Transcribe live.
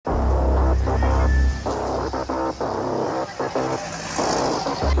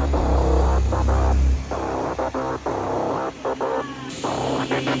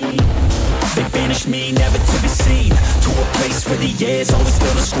banish me, never to be seen, to a place where the air's always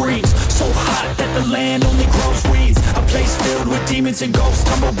filled with screams, so hot that the land only grows weeds, a place filled with demons and ghosts,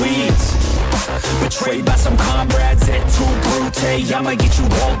 tumbleweeds. Betrayed by some comrades, et tu brute, I'ma get you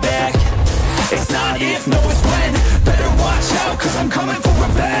all back. It's not if, no it's when. Better watch out, cause I'm coming for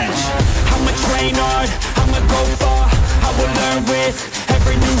revenge. I'ma train hard, I'ma go far, I will learn with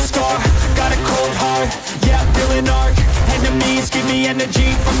every new scar. Got a cold heart, yeah, I'm feeling arc. Enemies give me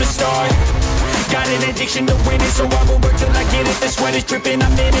energy from the start. Got an addiction to winning, so I will work till I get it. The sweat is dripping,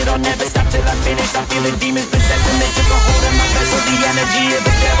 I'm in it, I'll never stop till I finish. I'm feeling demons possessing, they took a hold of my vessel. The energy of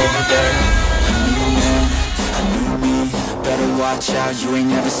the devil, a new man, a new me. Better watch out, you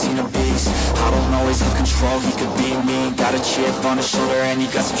ain't never seen a beast. I don't always have control, he could be me. Got a chip on his shoulder and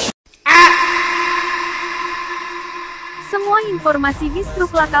he got some shit. Semua informasi bis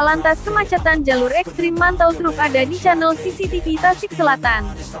truk laka lantas kemacetan jalur ekstrim mantau truk ada di channel CCTV Tasik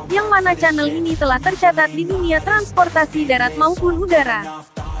Selatan, yang mana channel ini telah tercatat di dunia transportasi darat maupun udara.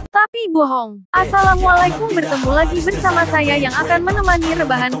 Tapi bohong. Assalamualaikum, bertemu lagi bersama saya yang akan menemani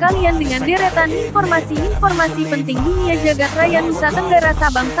rebahan kalian dengan deretan informasi-informasi penting dunia jagat raya Nusa Tenggara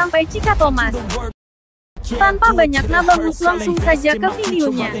Sabang sampai Cikatomas. Tanpa banyak nabahus, langsung saja ke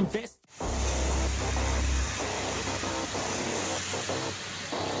videonya.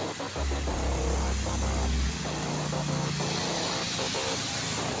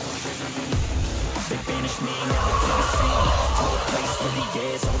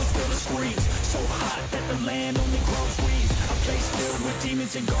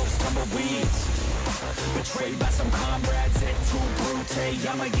 Demons and ghosts, tumbleweeds. Betrayed by some comrades, et tu brute,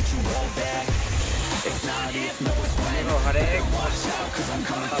 I'ma get you all back. It's not if, no it's when. Better watch out, cause I'm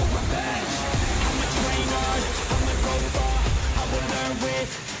coming for revenge. I'ma train hard, I'ma go far, I will learn with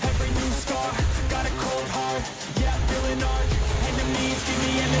every new scar. Got a cold heart, yeah, I'm feeling arc. Enemies give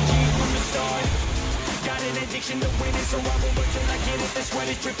me energy from the start. Got an addiction to winning, so I will work till I get it. The sweat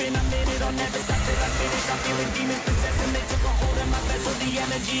is dripping, I'm in it, I'll never stop till I finish. I'm feeling demons possessing, they took a hold of my vessel. The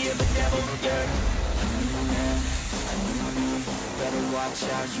energy of the devil, yeah. A new man, a new me. Better watch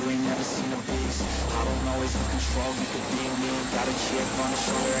out, you ain't never seen a beast. I don't always have control, he could be me. Got a chip on his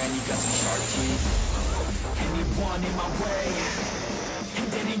shoulder and he got some sharp teeth. Anyone in my way, and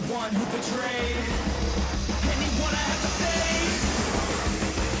anyone who betrayed, anyone I have to face,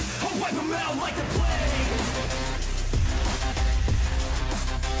 I'll wipe them out like the plague.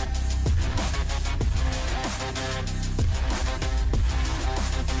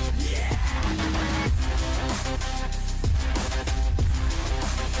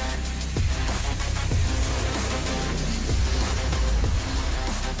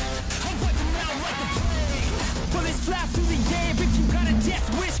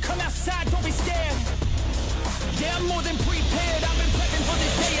 Yeah, I'm more than prepared, I've been prepping for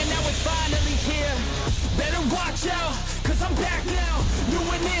this day and now it's finally here. Better watch out, cause I'm back now. New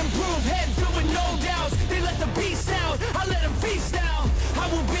and improved, head filled with no doubts. They let the beast out, I let them feast now. I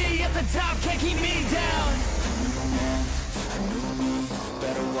will be at the top, can't keep me down. A new man, a new me.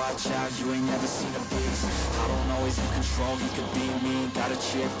 Better watch out, you ain't never seen a beast. I don't always have control, he could be me. Got a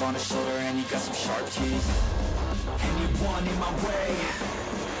chip on his shoulder and he got some sharp teeth. Anyone in my way,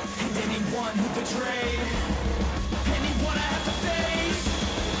 and anyone who betrayed, anyone I have to face,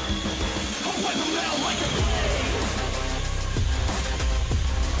 I'll wipe them out like a plague.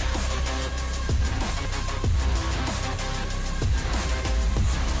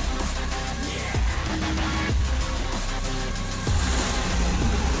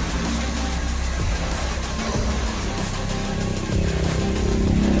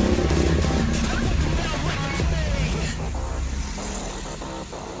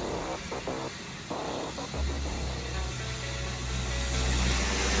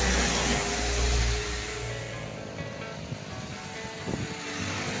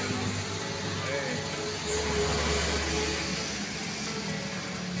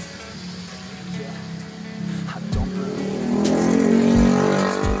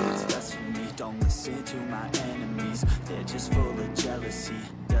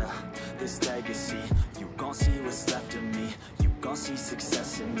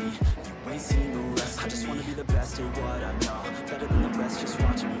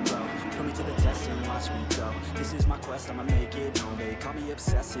 I'ma make it known. They call me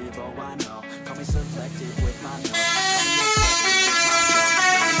obsessive, oh I know. Call me selective with my notes. Call me aggressive with my tone.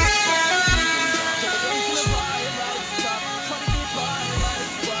 Call me obsessive, keeping down. Try to get by, life's tough. Try to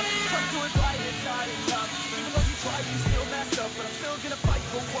do it right, it's not enough. Even though you try, you still mess up. But I'm still gonna fight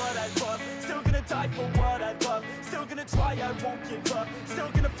for what I love. Still gonna die for what I love. Still gonna try, I won't give up. Still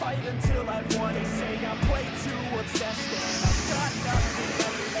gonna fight until I won. They say I'm way too obsessed and I've got nothing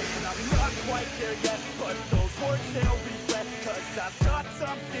left, and I'm not quite there yet, but those words they'll regret, 'cause I've got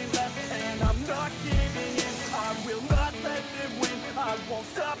something left, and I'm not giving in. I will not let them win, I won't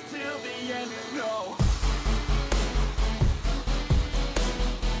stop till the end, no.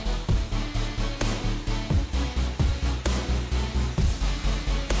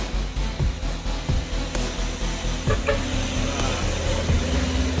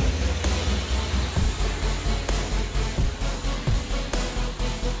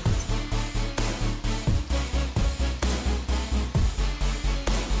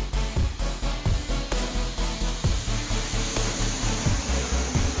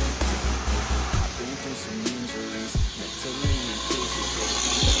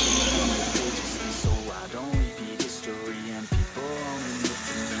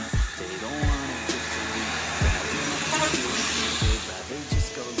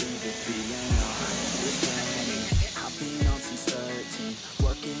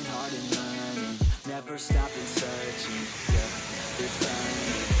 Never stopping searching, yeah, it's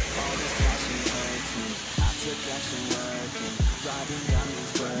burning. All this passion hurts me. I took action working, writing down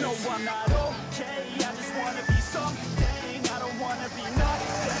these words. No, I'm not okay, I just wanna be something. I don't wanna be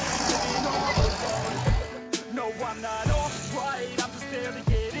nothing, living all alone. No, I'm not alright, I'm just barely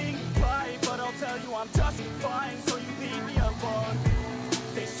getting by. But I'll tell you I'm just fine, so you leave me alone.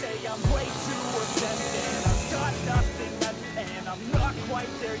 They say I'm way too obsessed and I've got nothing left, and I'm not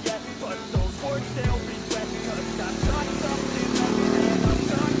quite there yet, but those words they'll regret, 'cause I've got something left, and I'm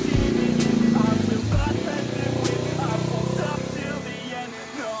not giving in. I will not let them win, I won't stop till the end,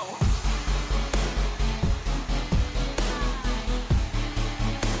 no.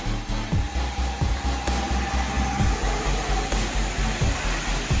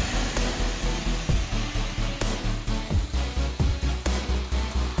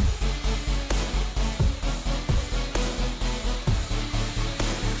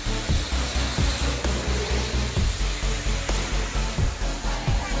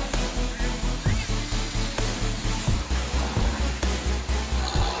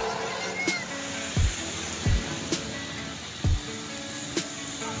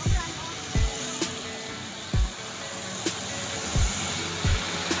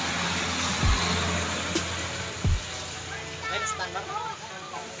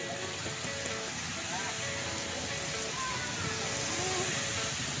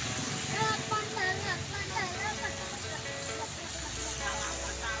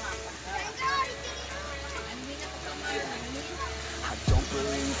 I don't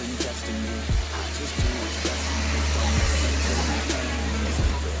believe in destiny, I just do what's best for me. Don't listen to my enemies,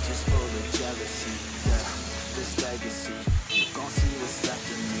 they're just full of jealousy. Yeah, this legacy, you gon' see what's left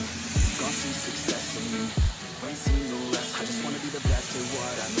of me. You gon' see success in me, you ain't seen the rest. I just wanna be the best at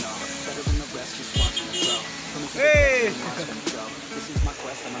what I know, better than the rest, just watch me grow. Put me to the test and watch me go. This is my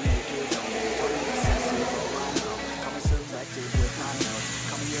quest, I'ma make it known. Totally obsessive, oh I know. Call me selective with my notes,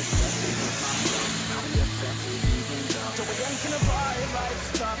 call me aggressive with my flow, call me offensive even though. So we ain't gonna buy life's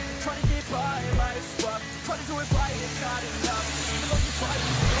stuff, try to get by life's rough, try to do it right, it's not enough. Even though you try,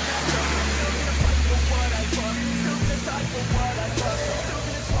 you still mess up. Still gonna fight for what I love, still gonna die for what I love. Still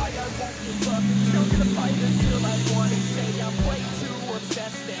gonna try, I won't give up, still gonna fight until I won. They say I'm way too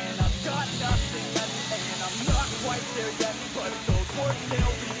obsessed and I've got nothing left, and I'm not quite there yet, but those words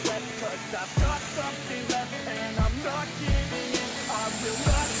they'll regret, 'cause I've got something left, and I'm not giving in. I will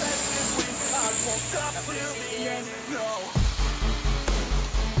not let them win, I won't stop till the end, no.